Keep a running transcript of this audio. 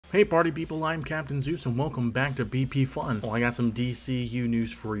Hey party people, I'm Captain Zeus and welcome back to BP Fun. Well, I got some DCU news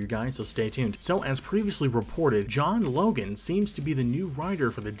for you guys, so stay tuned. So as previously reported, John Logan seems to be the new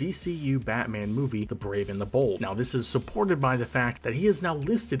writer for the DCU Batman movie, The Brave and the Bold. Now this is supported by the fact that he is now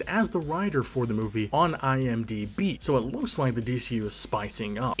listed as the writer for the movie on IMDb, so it looks like the DCU is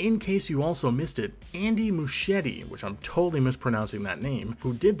spicing up. In case you also missed it, Andy Muschietti, which I'm totally mispronouncing that name,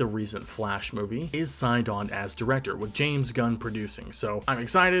 who did the recent Flash movie, is signed on as director, with James Gunn producing. So I'm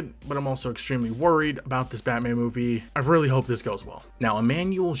excited, but I'm also extremely worried about this Batman movie. I really hope this goes well. Now,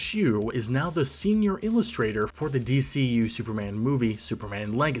 Emmanuel Shue is now the senior illustrator for the DCU Superman movie,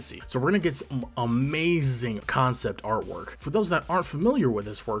 Superman Legacy. So we're gonna get some amazing concept artwork. For those that aren't familiar with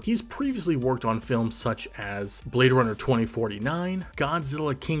his work, he's previously worked on films such as Blade Runner 2049,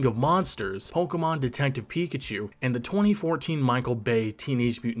 Godzilla King of Monsters, Pokemon Detective Pikachu, and the 2014 Michael Bay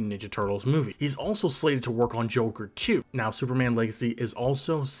Teenage Mutant Ninja Turtles movie. He's also slated to work on Joker 2. Now, Superman Legacy is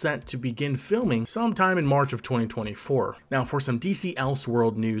also set to begin filming sometime in March of 2024. Now for some DC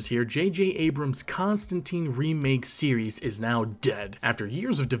Elseworlds news here, J.J. Abrams' Constantine remake series is now dead. After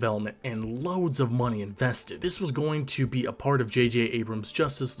years of development and loads of money invested, this was going to be a part of J.J. Abrams'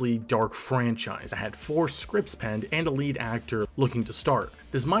 Justice League Dark franchise that had 4 scripts penned and a lead actor looking to start.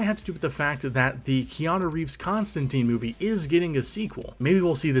 This might have to do with the fact that the Keanu Reeves Constantine movie is getting a sequel. Maybe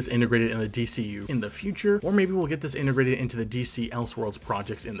we'll see this integrated in the DCU in the future, or maybe we'll get this integrated into the DC Elseworlds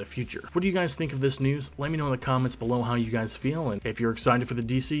projects in the future. What do you guys think of this news? Let me know in the comments below how you guys feel, and if you're excited for the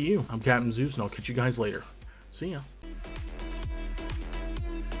DCU. I'm Captain Zeus, and I'll catch you guys later. See ya.